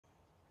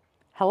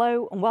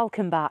Hello and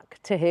welcome back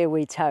to Here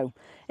We Tow.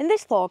 In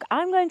this vlog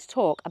I'm going to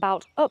talk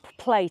about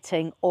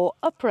up-plating or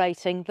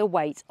uprating the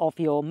weight of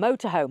your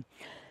motorhome.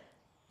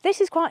 This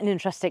is quite an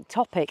interesting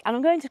topic and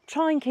I'm going to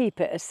try and keep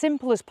it as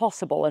simple as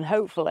possible and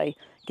hopefully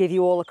give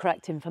you all the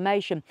correct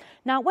information.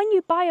 Now when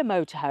you buy a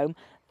motorhome,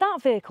 that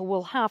vehicle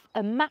will have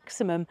a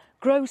maximum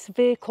gross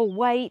vehicle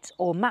weight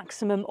or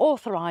maximum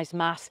authorised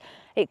mass.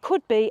 It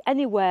could be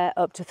anywhere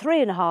up to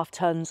 3.5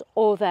 tonnes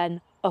or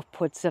then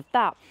upwards of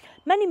that.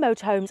 Many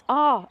motorhomes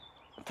are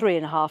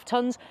 3.5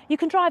 tonnes. You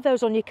can drive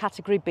those on your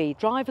Category B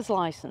driver's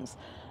licence.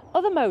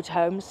 Other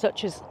motorhomes,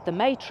 such as the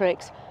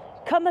Matrix,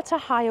 come at a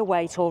higher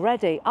weight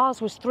already.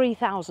 Ours was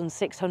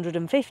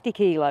 3,650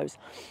 kilos.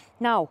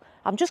 Now,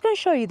 I'm just going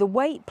to show you the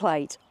weight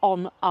plate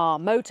on our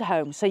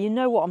motorhome so you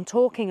know what I'm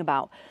talking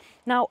about.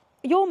 Now,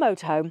 your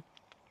motorhome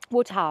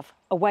would have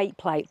a weight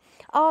plate.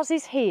 Ours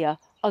is here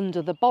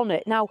under the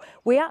bonnet. Now,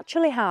 we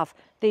actually have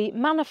the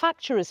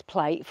manufacturer's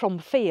plate from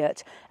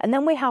Fiat, and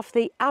then we have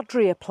the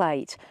Adria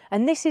plate,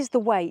 and this is the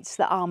weights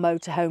that our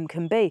motorhome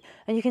can be.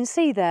 And you can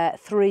see there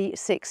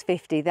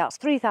 3,650, that's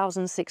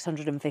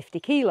 3,650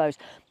 kilos.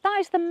 That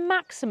is the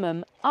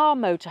maximum our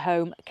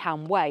motorhome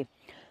can weigh.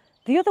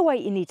 The other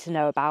weight you need to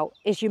know about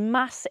is your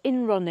mass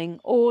in running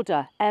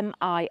order,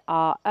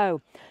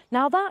 MIRO.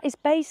 Now that is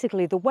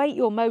basically the weight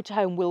your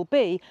motorhome will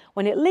be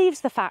when it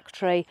leaves the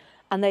factory,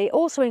 and they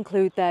also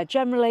include there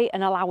generally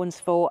an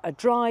allowance for a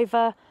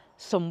driver,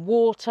 some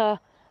water,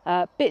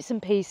 bits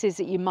and pieces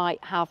that you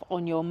might have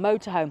on your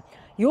motorhome.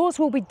 Yours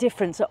will be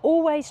different, so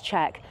always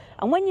check.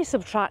 And when you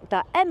subtract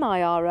that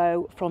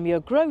MIRO from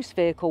your gross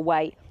vehicle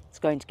weight, it's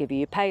going to give you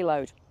your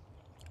payload.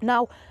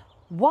 Now,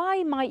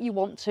 why might you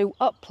want to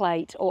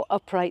upplate or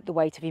uprate the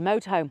weight of your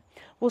motorhome?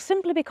 Well,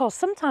 simply because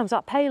sometimes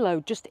that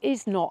payload just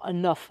is not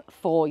enough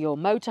for your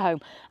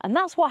motorhome, and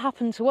that's what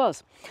happened to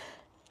us.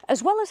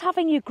 As well as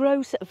having your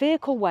gross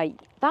vehicle weight,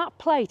 that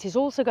plate is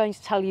also going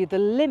to tell you the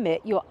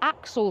limit your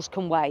axles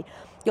can weigh.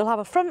 You'll have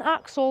a front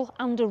axle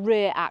and a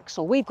rear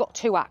axle. We've got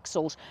 2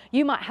 axles.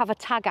 You might have a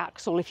tag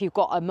axle if you've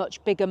got a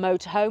much bigger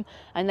motorhome,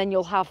 and then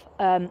you'll have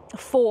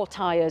 4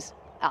 tyres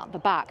at the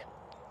back.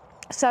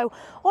 So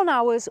on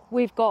ours,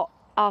 we've got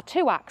our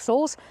 2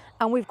 axles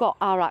and we've got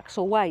our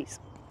axle weights.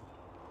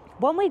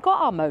 When we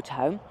got our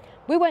motorhome,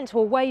 we went to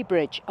a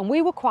weighbridge and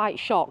we were quite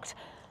shocked.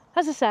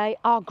 As I say,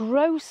 our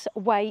gross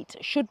weight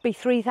should be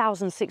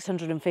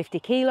 3,650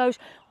 kilos.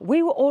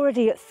 We were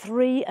already at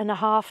 3.5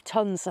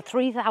 tonnes, so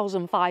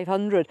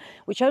 3,500,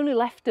 which only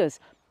left us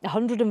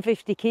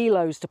 150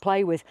 kilos to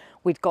play with.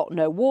 We'd got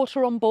no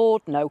water on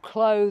board, no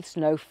clothes,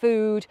 no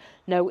food,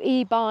 no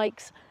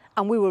e-bikes,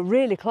 and we were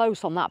really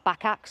close on that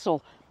back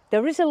axle.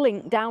 There is a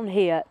link down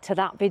here to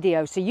that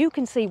video so you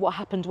can see what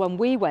happened when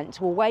we went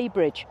to a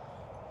weighbridge.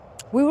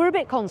 We were a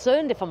bit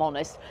concerned, if I'm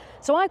honest,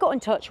 so I got in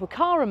touch with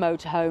Cara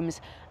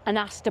Motorhomes and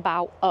asked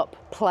about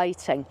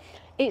up-plating.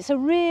 It's a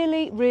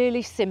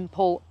really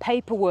simple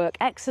paperwork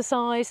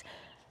exercise.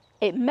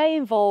 It may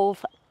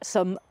involve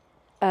some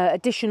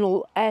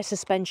additional air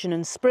suspension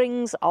and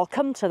springs. I'll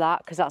come to that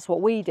because that's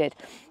what we did.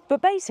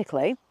 But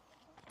basically,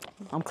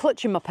 I'm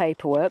clutching my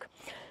paperwork.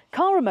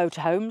 Cara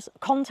Motorhomes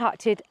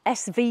contacted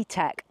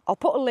SVTech. I'll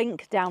put a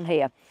link down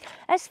here.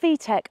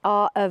 SVTech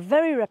are a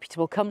very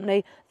reputable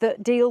company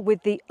that deal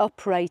with the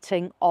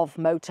uprating of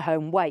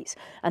motorhome weights,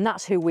 and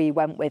that's who we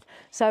went with.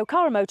 So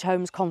Cara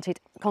Motorhomes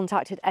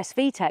contacted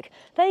SVTech.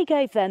 They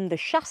gave them the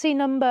chassis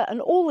number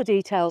and all the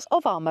details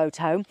of our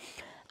motorhome,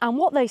 and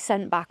what they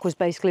sent back was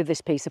basically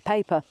this piece of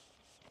paper.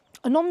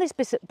 And on this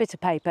bit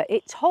of paper,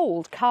 it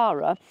told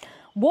Cara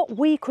what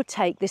we could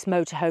take this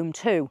motorhome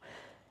to.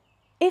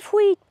 If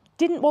we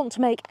didn't want to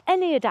make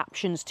any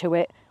adaptations to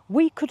it,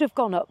 we could have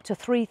gone up to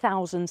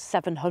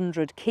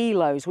 3,700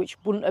 kilos, which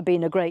wouldn't have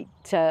been a great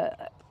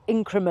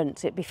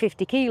increment. It'd be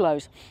 50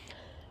 kilos.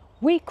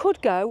 We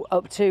could go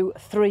up to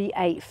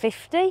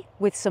 3,850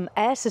 with some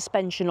air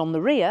suspension on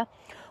the rear,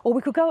 or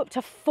we could go up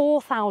to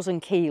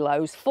 4,000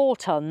 kilos, 4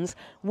 tonnes,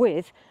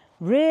 with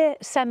rear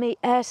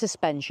semi-air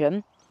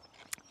suspension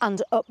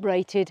and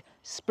uprated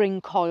spring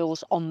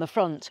coils on the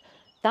front.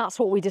 That's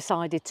what we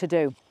decided to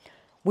do.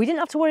 We didn't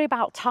have to worry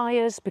about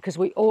tyres because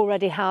we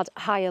already had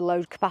higher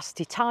load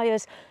capacity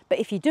tyres, but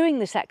if you're doing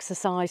this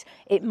exercise,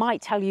 it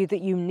might tell you that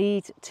you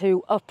need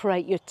to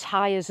uprate your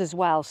tyres as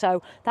well,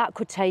 so that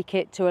could take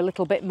it to a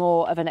little bit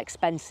more of an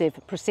expensive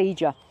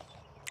procedure.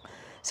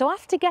 So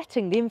after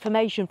getting the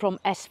information from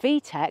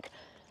SVTech,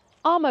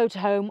 our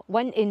motorhome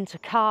went into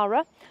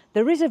Cara.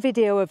 There is a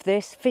video of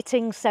this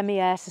fitting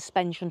semi-air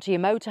suspension to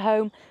your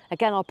motorhome.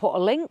 Again, I'll put a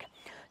link.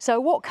 So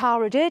what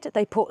Cara did,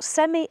 they put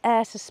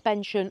semi-air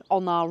suspension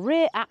on our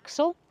rear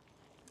axle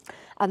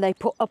and they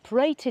put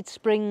uprated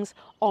springs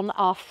on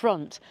our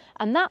front.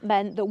 And that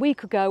meant that we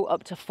could go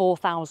up to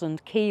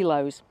 4,000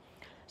 kilos.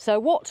 So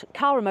what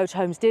Cara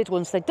Motorhomes did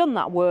once they'd done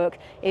that work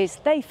is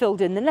they filled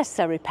in the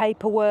necessary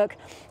paperwork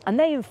and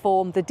they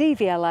informed the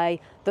DVLA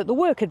that the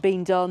work had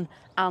been done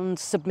and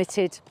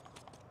submitted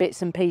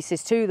bits and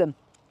pieces to them.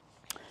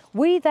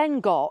 We then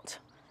got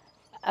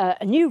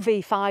a new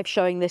V5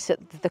 showing this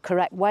at the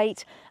correct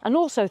weight, and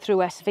also through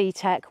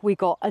SVTech we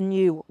got a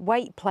new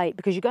weight plate,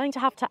 because you're going to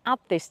have to add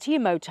this to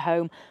your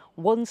motorhome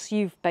once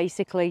you've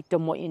basically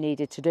done what you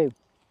needed to do.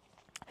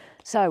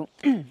 So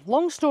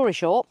long story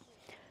short,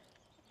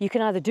 you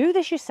can either do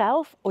this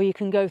yourself or you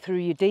can go through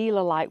your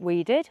dealer like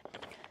we did.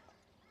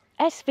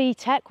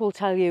 SVTech will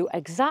tell you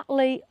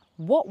exactly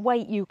what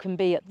weight you can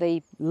be at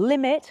the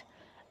limit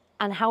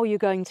and how you're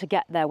going to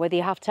get there, whether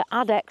you have to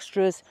add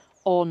extras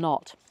or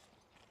not.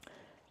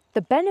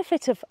 The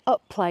benefit of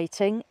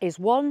upplating is,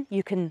 one,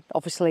 you can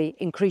obviously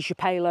increase your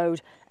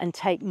payload and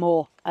take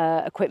more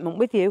equipment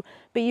with you,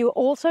 but you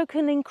also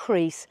can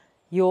increase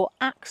your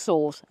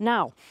axles.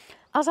 Now,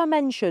 as I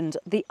mentioned,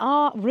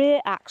 our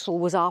rear axle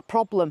was our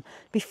problem.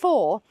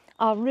 Before,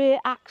 our rear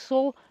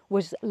axle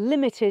was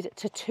limited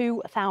to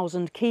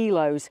 2,000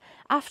 kilos.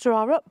 After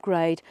our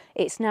upgrade,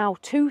 it's now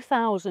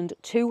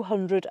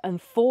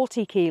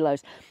 2,240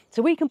 kilos.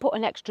 So we can put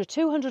an extra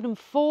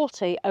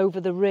 240 over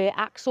the rear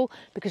axle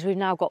because we've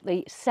now got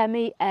the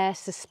semi-air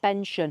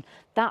suspension.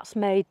 That's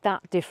made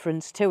that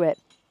difference to it.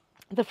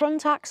 The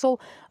front axle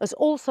has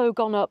also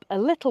gone up a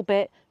little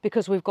bit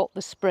because we've got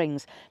the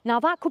springs. Now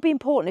that could be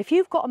important. If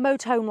you've got a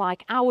motorhome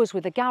like ours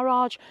with a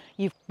garage,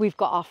 we've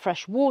got our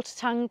fresh water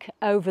tank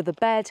over the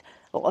bed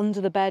or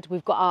under the bed,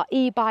 we've got our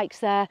e-bikes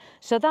there.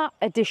 So that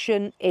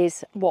addition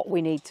is what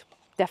we need,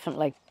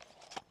 definitely.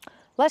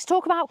 Let's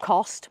talk about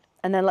cost,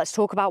 and then let's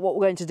talk about what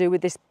we're going to do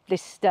with this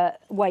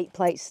weight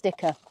plate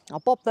sticker.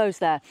 I'll bob those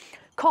there.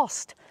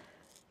 Cost.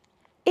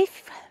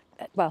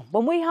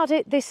 When we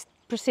had this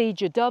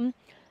procedure done,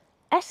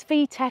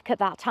 SVTech at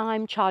that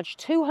time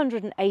charged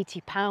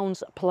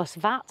 £280 plus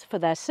VAT for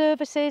their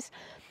services.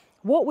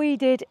 What we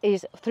did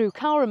is, through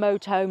Cara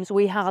Motorhomes,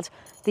 we had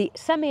the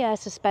semi-air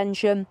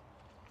suspension,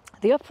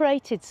 the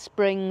uprated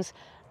springs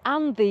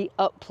and the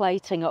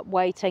upplating,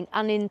 upweighting,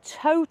 and in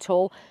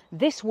total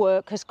this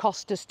work has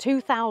cost us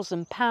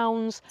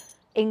 £2,000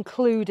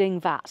 including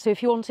VAT. So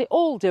if you want it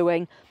all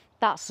doing,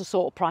 that's the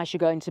sort of price you're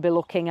going to be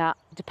looking at,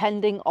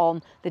 depending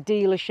on the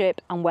dealership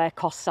and where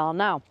costs are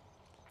now.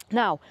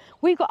 Now,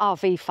 we've got our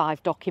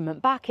V5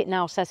 document back. It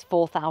now says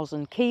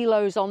 4,000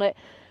 kilos on it.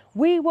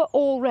 We were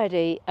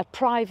already a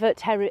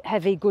private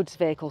heavy goods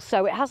vehicle,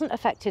 so it hasn't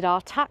affected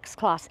our tax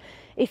class.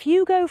 If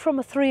you go from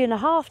a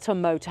 3.5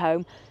 ton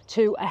motorhome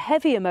to a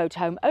heavier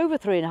motorhome over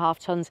 3.5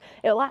 tons,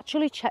 it'll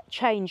actually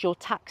change your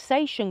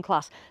taxation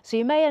class. So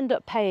you may end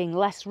up paying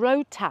less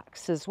road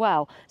tax as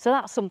well. So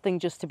that's something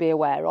just to be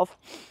aware of.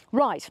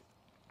 Right,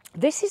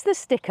 this is the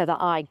sticker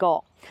that I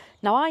got.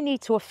 Now I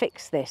need to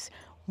affix this.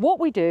 What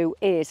we do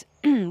is,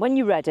 when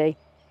you're ready,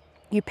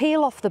 you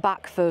peel off the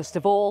back first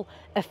of all,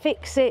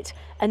 affix it,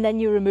 and then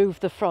you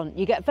remove the front.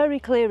 You get very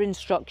clear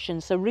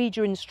instructions, so read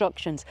your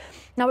instructions.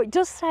 Now it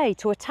does say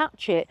to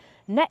attach it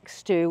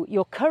next to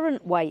your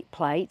current weight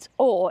plate,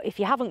 or if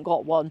you haven't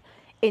got one,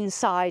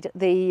 inside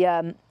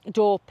the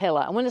door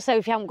pillar. And when I say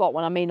if you haven't got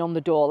one, I mean on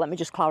the door. Let me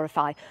just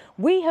clarify.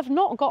 We have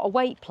not got a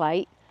weight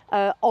plate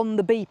on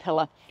the B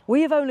pillar.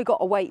 We have only got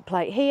a weight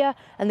plate here,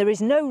 and there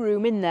is no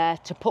room in there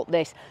to put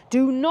this.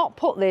 Do not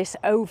put this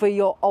over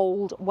your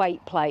old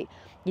weight plate.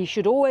 You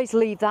should always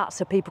leave that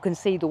so people can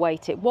see the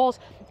weight it was,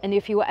 and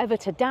if you were ever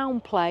to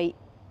downplate,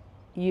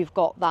 you've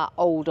got that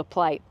older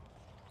plate.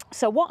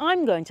 So what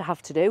I'm going to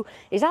have to do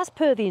is, as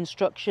per the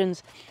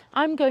instructions,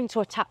 I'm going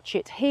to attach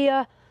it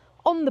here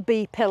on the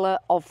B pillar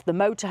of the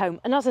motorhome.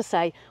 And as I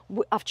say,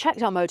 I've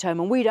checked our motorhome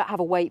and we don't have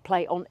a weight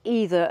plate on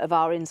either of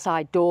our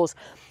inside doors.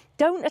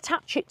 Don't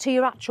attach it to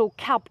your actual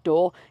cab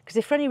door, because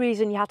if for any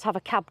reason you had to have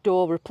a cab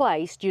door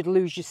replaced, you'd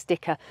lose your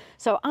sticker.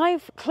 So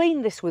I've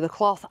cleaned this with a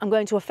cloth. I'm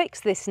going to affix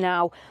this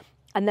now,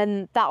 and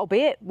then that'll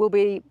be it. We'll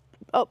be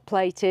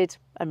upplated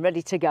and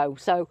ready to go.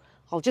 So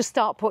I'll just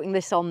start putting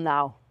this on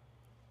now.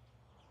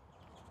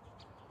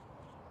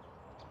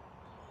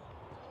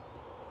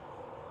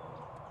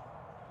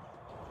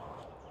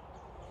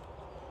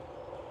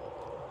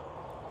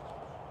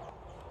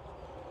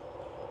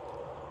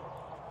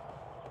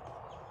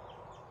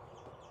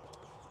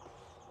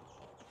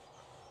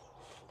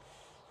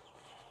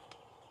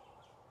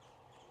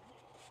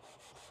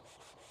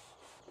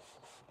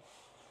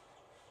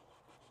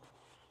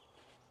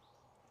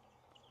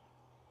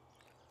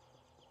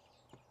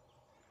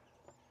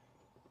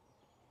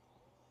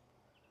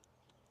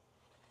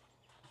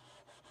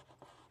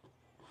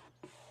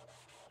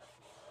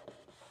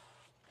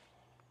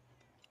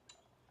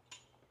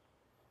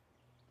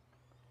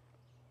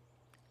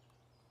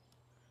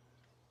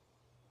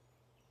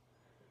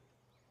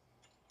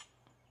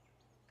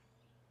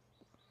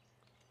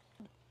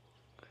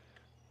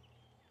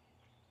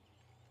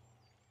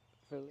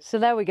 So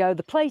there we go,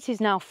 the plate is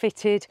now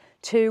fitted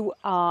to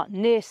our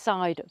near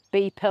side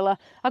B pillar.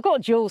 I've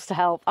got Jules to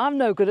help. I'm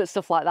no good at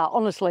stuff like that,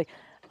 honestly.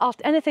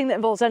 Anything that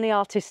involves any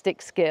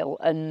artistic skill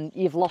and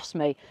you've lost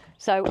me.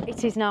 So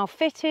it is now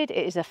fitted,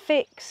 it is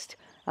affixed,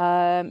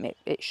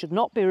 it should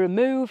not be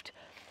removed.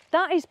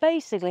 that is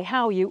basically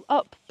how you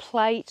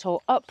upplate or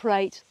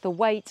uprate the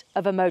weight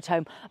of a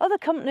motorhome. Other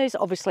companies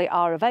obviously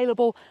are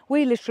available.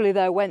 We literally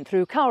though went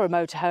through Cara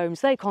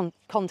Motorhomes, they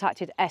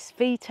contacted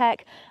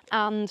SVTech,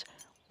 and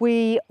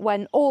we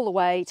went all the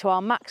way to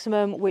our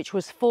maximum, which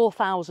was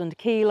 4,000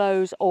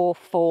 kilos or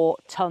 4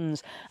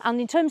 tons. And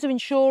in terms of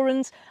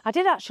insurance, I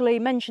did actually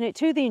mention it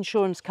to the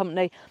insurance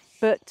company,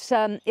 but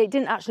it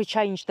didn't actually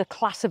change the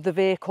class of the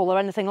vehicle or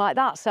anything like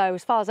that. So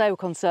as far as they were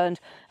concerned,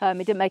 it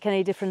didn't make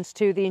any difference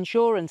to the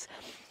insurance.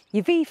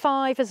 Your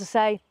V5, as I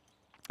say,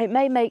 it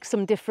may make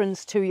some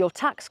difference to your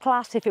tax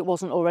class if it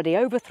wasn't already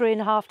over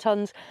 3.5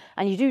 tonnes,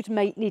 and you do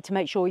need to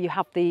make sure you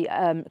have the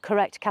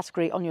correct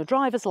category on your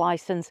driver's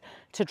licence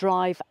to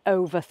drive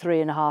over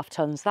 3.5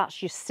 tonnes.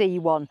 That's your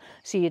C1,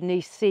 so you'd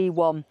need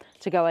C1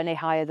 to go any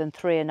higher than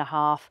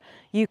 3.5.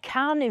 You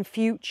can in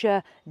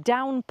future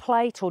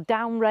downplate or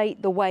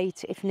downrate the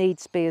weight if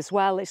needs be as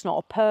well. It's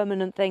not a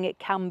permanent thing, it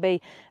can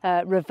be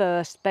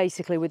reversed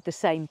basically with the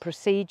same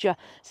procedure.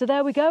 So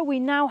there we go, we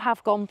now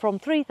have gone from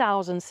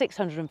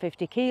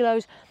 3,650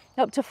 kilos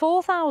up to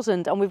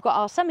 4,000, and we've got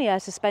our semi-air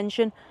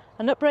suspension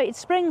and uprated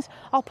springs.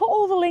 I'll put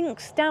all the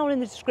links down in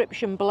the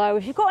description below.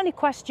 If you've got any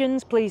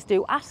questions, please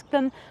do ask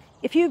them.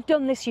 If you've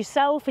done this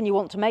yourself and you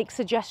want to make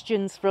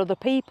suggestions for other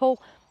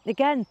people,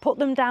 again, put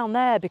them down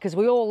there because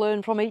we all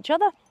learn from each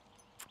other.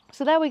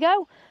 So there we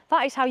go.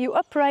 That is how you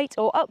uprate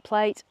or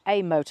upplate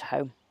a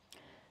motorhome.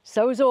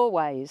 So as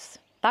always,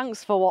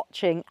 thanks for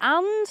watching,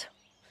 and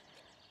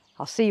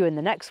I'll see you in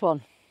the next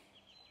one.